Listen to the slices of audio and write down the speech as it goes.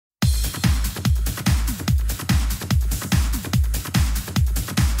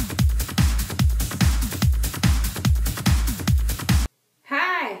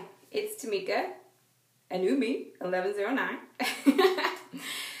a new me, 1109.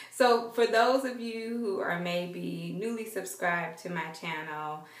 So for those of you who are maybe newly subscribed to my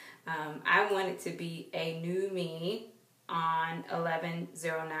channel, I want it to be a new me on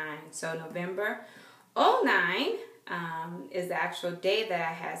 1109. So November 09 is the actual day that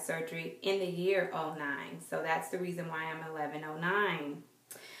I had surgery in the year 09. So that's the reason why I'm 1109.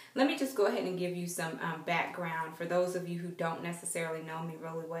 Let me just go ahead and give you some background for those of you who don't necessarily know me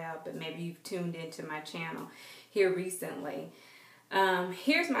really well, but maybe you've tuned into my channel here recently.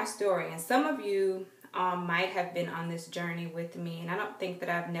 Here's my story, and some of you might have been on this journey with me, and I don't think that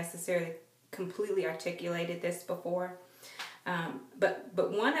I've necessarily completely articulated this before, but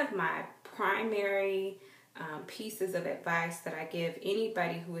one of my primary pieces of advice that I give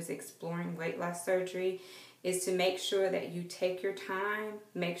anybody who is exploring weight loss surgery is to make sure that you take your time,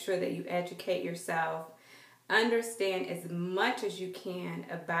 make sure that you educate yourself, understand as much as you can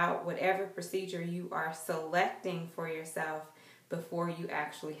about whatever procedure you are selecting for yourself before you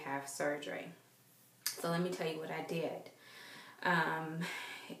actually have surgery. So let me tell you what I did.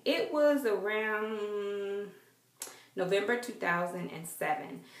 It was around November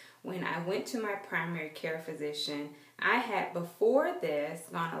 2007 when I went to my primary care physician. I had before this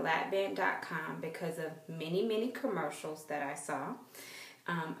gone to LapBand.com because of many commercials that I saw.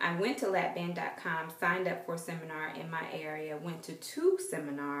 I went to LapBand.com, signed up for a seminar in my area, went to 2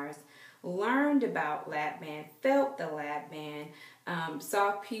 seminars, learned about LapBand, felt the LapBand,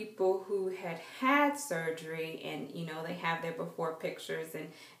 saw people who had surgery, and they have their before pictures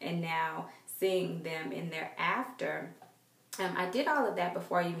and now seeing them in their after. I did all of that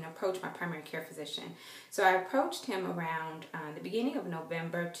before I even approached my primary care physician. So I approached him around the beginning of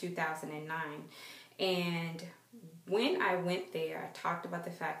November 2009. And when I went there, I talked about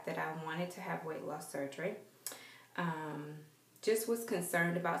the fact that I wanted to have weight loss surgery. Just was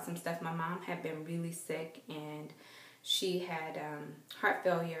concerned about some stuff. My mom had been really sick, and she had heart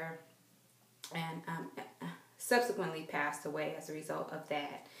failure and subsequently passed away as a result of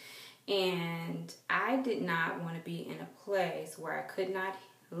that. And I did not want to be in a place where I could not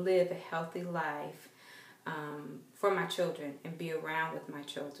live a healthy life for my children and be around with my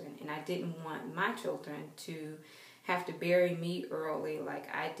children. And I didn't want my children to have to bury me early like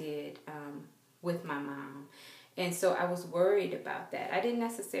I did with my mom. And so I was worried about that. I didn't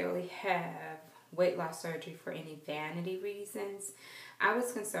necessarily have weight loss surgery for any vanity reasons. I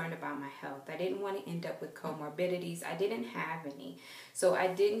was concerned about my health. I didn't want to end up with comorbidities. I didn't have any. So I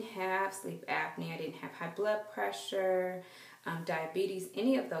didn't have sleep apnea. I didn't have high blood pressure, diabetes,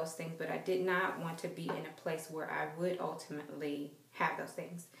 any of those things. But I did not want to be in a place where I would ultimately have those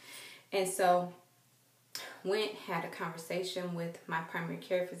things. And so had a conversation with my primary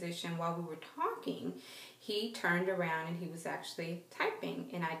care physician. While we were talking, he turned around and he was actually typing.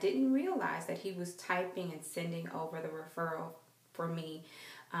 And I didn't realize that he was typing and sending over the referral for me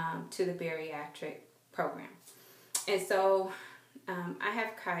to the bariatric program. And so I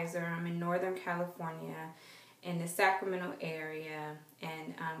have Kaiser. I'm in Northern California in the Sacramento area.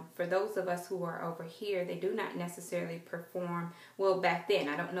 And for those of us who are over here, they do not necessarily perform, well, back then,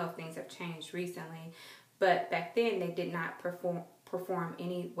 I don't know if things have changed recently, but back then they did not perform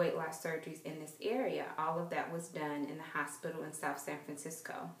any weight loss surgeries in this area. All of that was done in the hospital in South San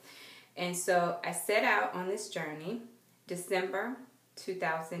Francisco. And so I set out on this journey December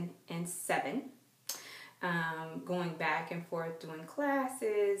 2007, going back and forth doing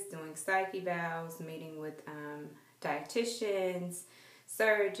classes, doing psych evals, meeting with dietitians,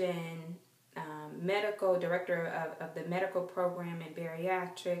 surgeon, medical director of the medical program in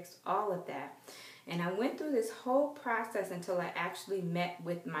bariatrics, all of that. And I went through this whole process until I actually met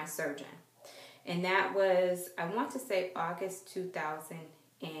with my surgeon. And that was, I want to say, August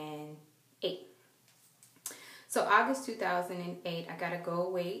 2008. So August 2008, I got a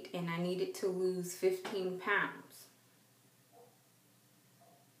goal weight, and I needed to lose 15 pounds.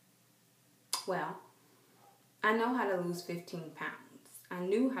 Well, I know how to lose 15 pounds. I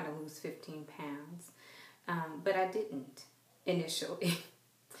knew how to lose 15 pounds, but I didn't initially.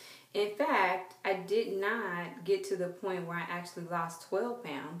 In fact, I did not get to the point where I actually lost 12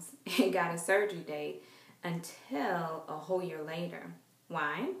 pounds and got a surgery date until a whole year later.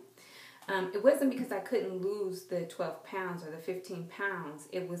 Why? It wasn't because I couldn't lose the 12 pounds or the 15 pounds.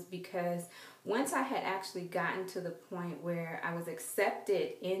 It was because once I had actually gotten to the point where I was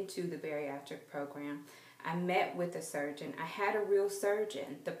accepted into the bariatric program, I met with a surgeon. I had a real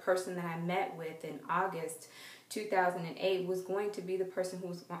surgeon. The person that I met with in August 2008 was going to be the person who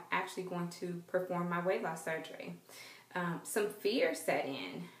was actually going to perform my weight loss surgery. Some fear set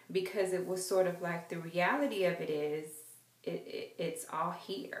in because it was sort of like the reality of it is it's all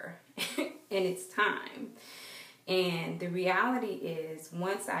here and it's time. And the reality is,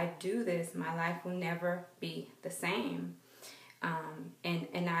 once I do this, my life will never be the same.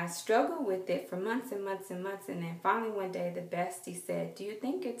 And I struggled with it for months and months and months. And then finally one day the bestie said, "Do you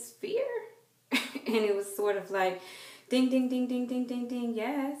think it's fear?" And it was sort of like, ding, ding, ding, ding, ding, ding, ding,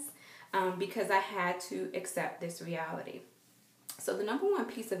 yes. Because I had to accept this reality. So the number one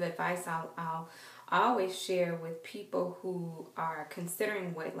piece of advice I'll always share with people who are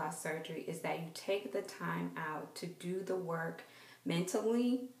considering weight loss surgery is that you take the time out to do the work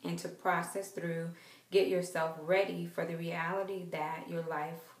mentally and to process through, get yourself ready for the reality that your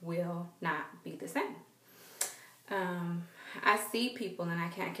life will not be the same. I see people, and I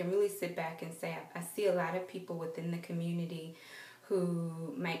can really sit back and say I see a lot of people within the community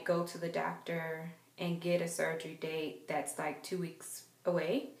who might go to the doctor and get a surgery date that's like 2 weeks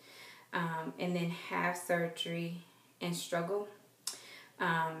away, and then have surgery and struggle.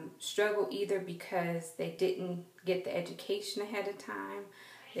 Struggle either because they didn't get the education ahead of time,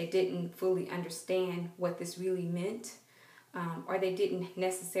 they didn't fully understand what this really meant, or they didn't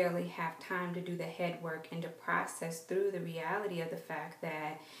necessarily have time to do the head work and to process through the reality of the fact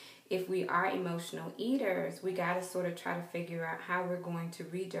that if we are emotional eaters, we got to sort of try to figure out how we're going to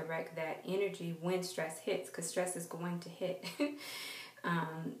redirect that energy when stress hits, because stress is going to hit.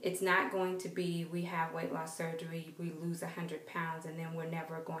 It's not going to be we have weight loss surgery, we lose 100 pounds, and then we're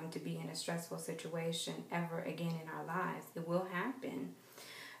never going to be in a stressful situation ever again in our lives. It will happen.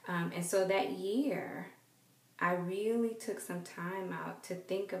 And so that year, I really took some time out to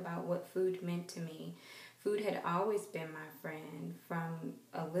think about what food meant to me. Food had always been my friend from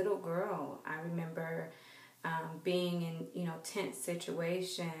a little girl. I remember being in, tense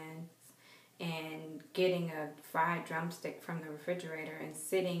situations and getting a fried drumstick from the refrigerator and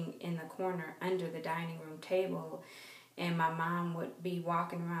sitting in the corner under the dining room table. And my mom would be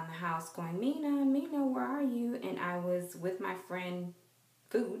walking around the house going, Mina, where are you? And I was with my friend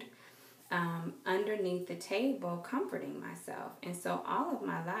Food underneath the table comforting myself. And so all of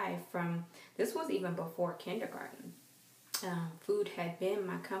my life, this was even before kindergarten, food had been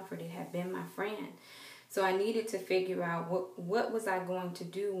my comfort, it had been my friend. So I needed to figure out what was I going to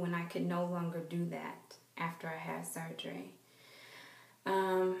do when I could no longer do that after I had surgery.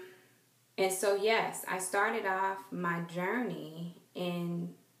 And so yes, I started off my journey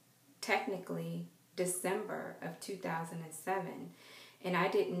in technically December of 2007, and I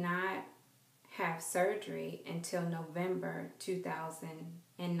did not have surgery until November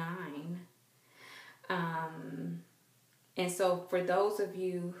 2009. And so for those of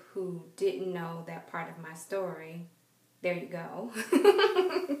you who didn't know that part of my story, there you go.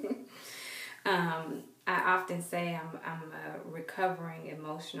 I often say I'm a recovering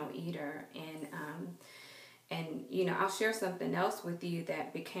emotional eater, and I'll share something else with you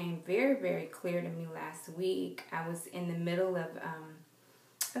that became very, very clear to me last week. I was in the middle of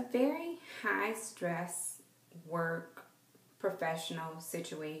a very high stress work professional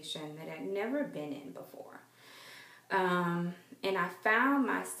situation that I'd never been in before. And I found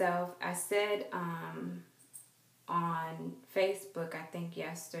myself, I said on Facebook, I think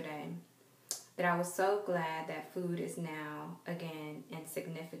yesterday, that I was so glad that food is now, again,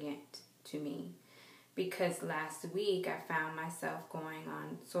 insignificant to me. Because last week I found myself going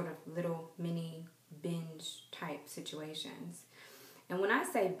on sort of little mini binge type situations. And when I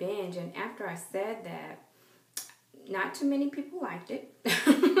say binge, and after I said that, not too many people liked it.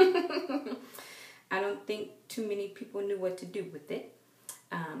 I don't think too many people knew what to do with it.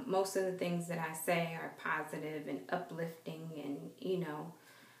 Most of the things that I say are positive and uplifting and,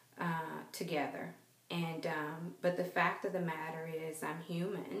 together. And but the fact of the matter is I'm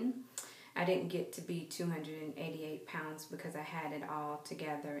human. I didn't get to be 288 pounds because I had it all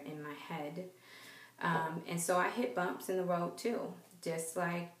together in my head. And so I hit bumps in the road too, just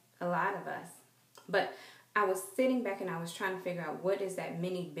like a lot of us. But I was sitting back and I was trying to figure out what is that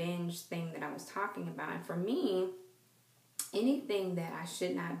mini binge thing that I was talking about. And for me, anything that I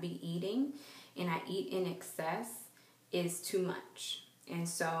should not be eating and I eat in excess is too much. And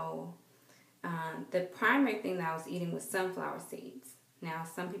so the primary thing that I was eating was sunflower seeds. Now,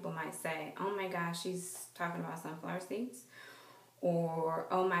 some people might say, oh my gosh, she's talking about sunflower seeds. Or,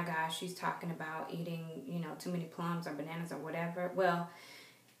 oh my gosh, she's talking about eating, too many plums or bananas or whatever. Well,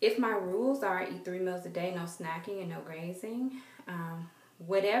 if my rules are I eat 3 meals a day, no snacking and no grazing,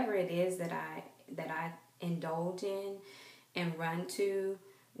 whatever it is that I indulge in and run to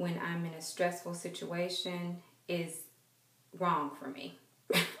when I'm in a stressful situation is wrong for me.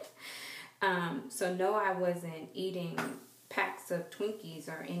 So no, I wasn't eating packs of Twinkies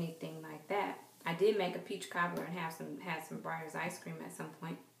or anything like that. I did make a peach cobbler and had some Breyers ice cream at some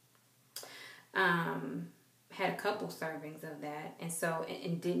point. Had a couple servings of that,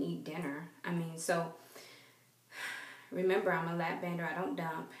 and didn't eat dinner. I mean, so remember, I'm a LapBander. I don't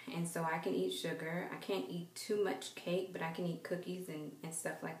dump, and so I can eat sugar. I can't eat too much cake, but I can eat cookies and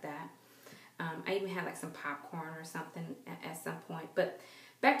stuff like that. I even had like some popcorn or something at some point. But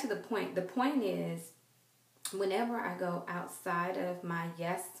back to the point. The point is, whenever I go outside of my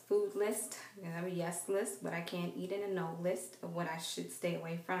yes food list, I have a yes list, but I can't eat in a no list of what I should stay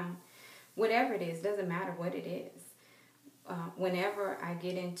away from. Whatever it is, doesn't matter what it is. Whenever I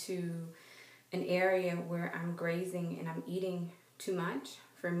get into an area where I'm grazing and I'm eating too much,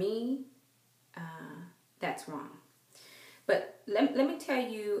 for me, that's wrong. But let me tell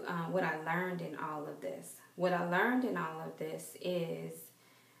you what I learned in all of this. What I learned in all of this is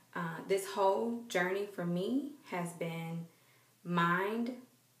this whole journey for me has been mind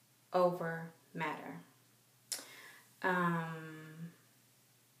over matter.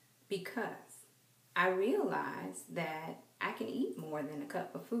 Because I realized that I can eat more than a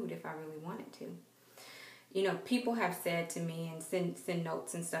cup of food if I really wanted to. You know, people have said to me and send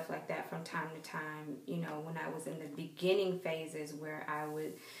notes and stuff like that from time to time, you know, when I was in the beginning phases where I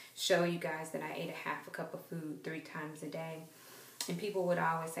would show you guys that I ate a half a cup of food 3 times a day. And people would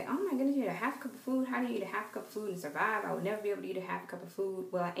always say, oh my goodness, you eat a half a cup of food? How do you eat a half a cup of food and survive? I would never be able to eat a half a cup of food.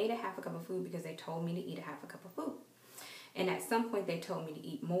 Well, I ate a half a cup of food because they told me to eat a half a cup of food. And at some point they told me to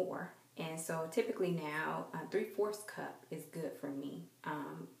eat more. And so typically now, 3/4 cup is good for me.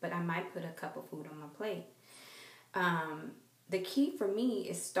 But I might put a cup of food on my plate. The key for me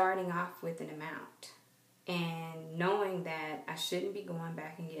is starting off with an amount and knowing that I shouldn't be going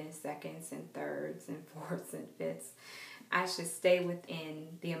back and getting seconds and thirds and fourths and fifths. I should stay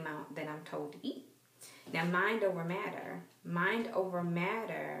within the amount that I'm told to eat. Now, mind over matter. Mind over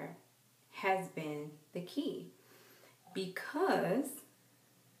matter has been the key because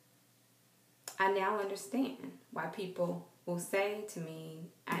I now understand why people will say to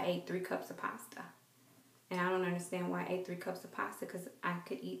me, I ate 3 cups of pasta. And I don't understand why I ate 3 cups of pasta, because I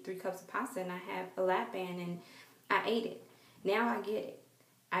could eat 3 cups of pasta and I have a LapBand and I ate it. Now I get it.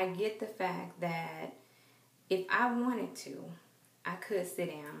 I get the fact that if I wanted to, I could sit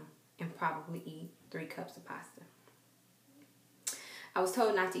down and probably eat 3 cups of pasta. I was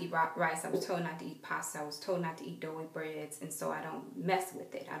told not to eat rice. I was told not to eat pasta. I was told not to eat doughy breads. And so I don't mess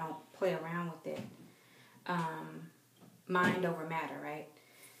with it. I don't play around with it. Mind over matter, right?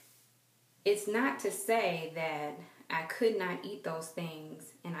 It's not to say that I could not eat those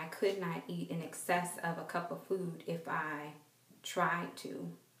things and I could not eat in excess of a cup of food if I tried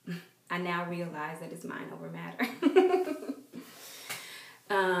to. I now realize that it's mind over matter.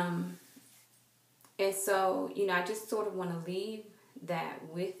 And so, you know, I just sort of want to leave that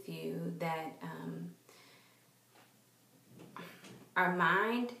with you, that our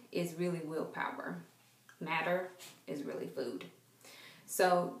mind is really willpower. Matter is really food.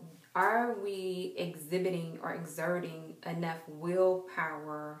 So are we exhibiting or exerting enough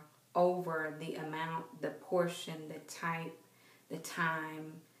willpower over the amount, the portion, the type, the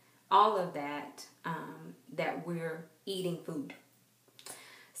time, all of that, that we're eating food?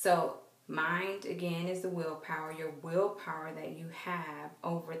 So mind, again, is the willpower, your willpower that you have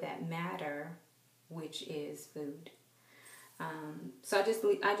over that matter, which is food. So I just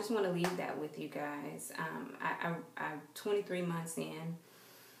want to leave that with you guys. I'm 23 months in,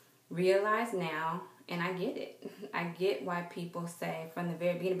 realize now, and I get it. I get why people say from the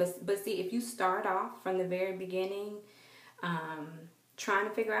very beginning. But see, if you start off from the very beginning, trying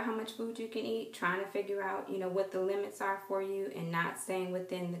to figure out how much food you can eat, trying to figure out, you know, what the limits are for you, and not staying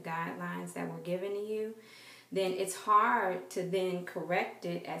within the guidelines that were given to you, then it's hard to then correct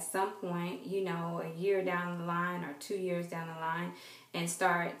it at some point, you know, a year down the line or 2 years down the line, and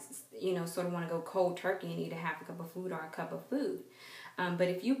start, you know, sort of want to go cold turkey and eat a half a cup of food or a cup of food. But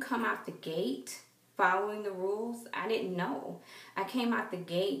if you come out the gate following the rules, I didn't know. I came out the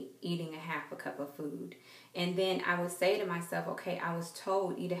gate eating a half a cup of food. And then I would say to myself, okay, I was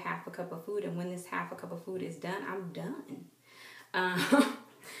told eat a half a cup of food, and when this half a cup of food is done, I'm done.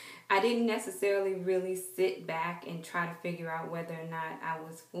 I didn't necessarily really sit back and try to figure out whether or not I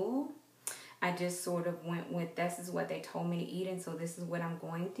was full. I just sort of went with, this is what they told me to eat, and so this is what I'm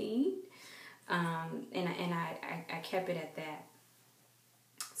going to eat. And I kept it at that.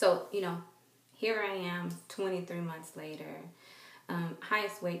 So, you know, here I am 23 months later.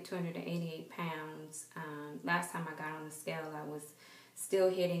 Highest weight, 288 pounds. Last time I got on the scale, I was still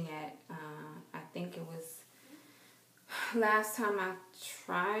hitting at, I think it was, last time I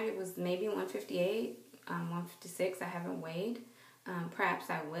tried, it was maybe 158, 156. I haven't weighed. Perhaps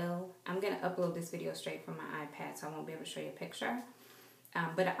I will. I'm going to upload this video straight from my iPad, so I won't be able to show you a picture.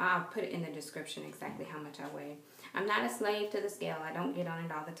 But I'll put it in the description exactly how much I weigh. I'm not a slave to the scale. I don't get on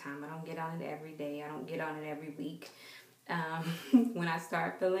it all the time. I don't get on it every day. I don't get on it every week. When I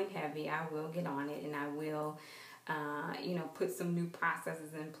start feeling heavy, I will get on it, and I will, put some new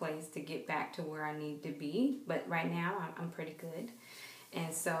processes in place to get back to where I need to be. But right now, I'm pretty good.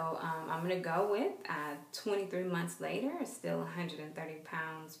 And so I'm going to go with 23 months later, still 130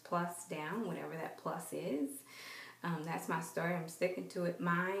 pounds plus down, whatever that plus is. That's my story. I'm sticking to it.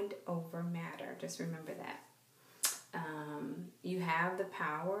 Mind over matter. Just remember that. You have the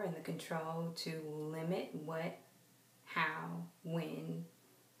power and the control to limit what, how, when,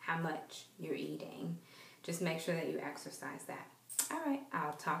 how much you're eating. Just make sure that you exercise that. All right.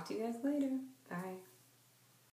 I'll talk to you guys later. Bye.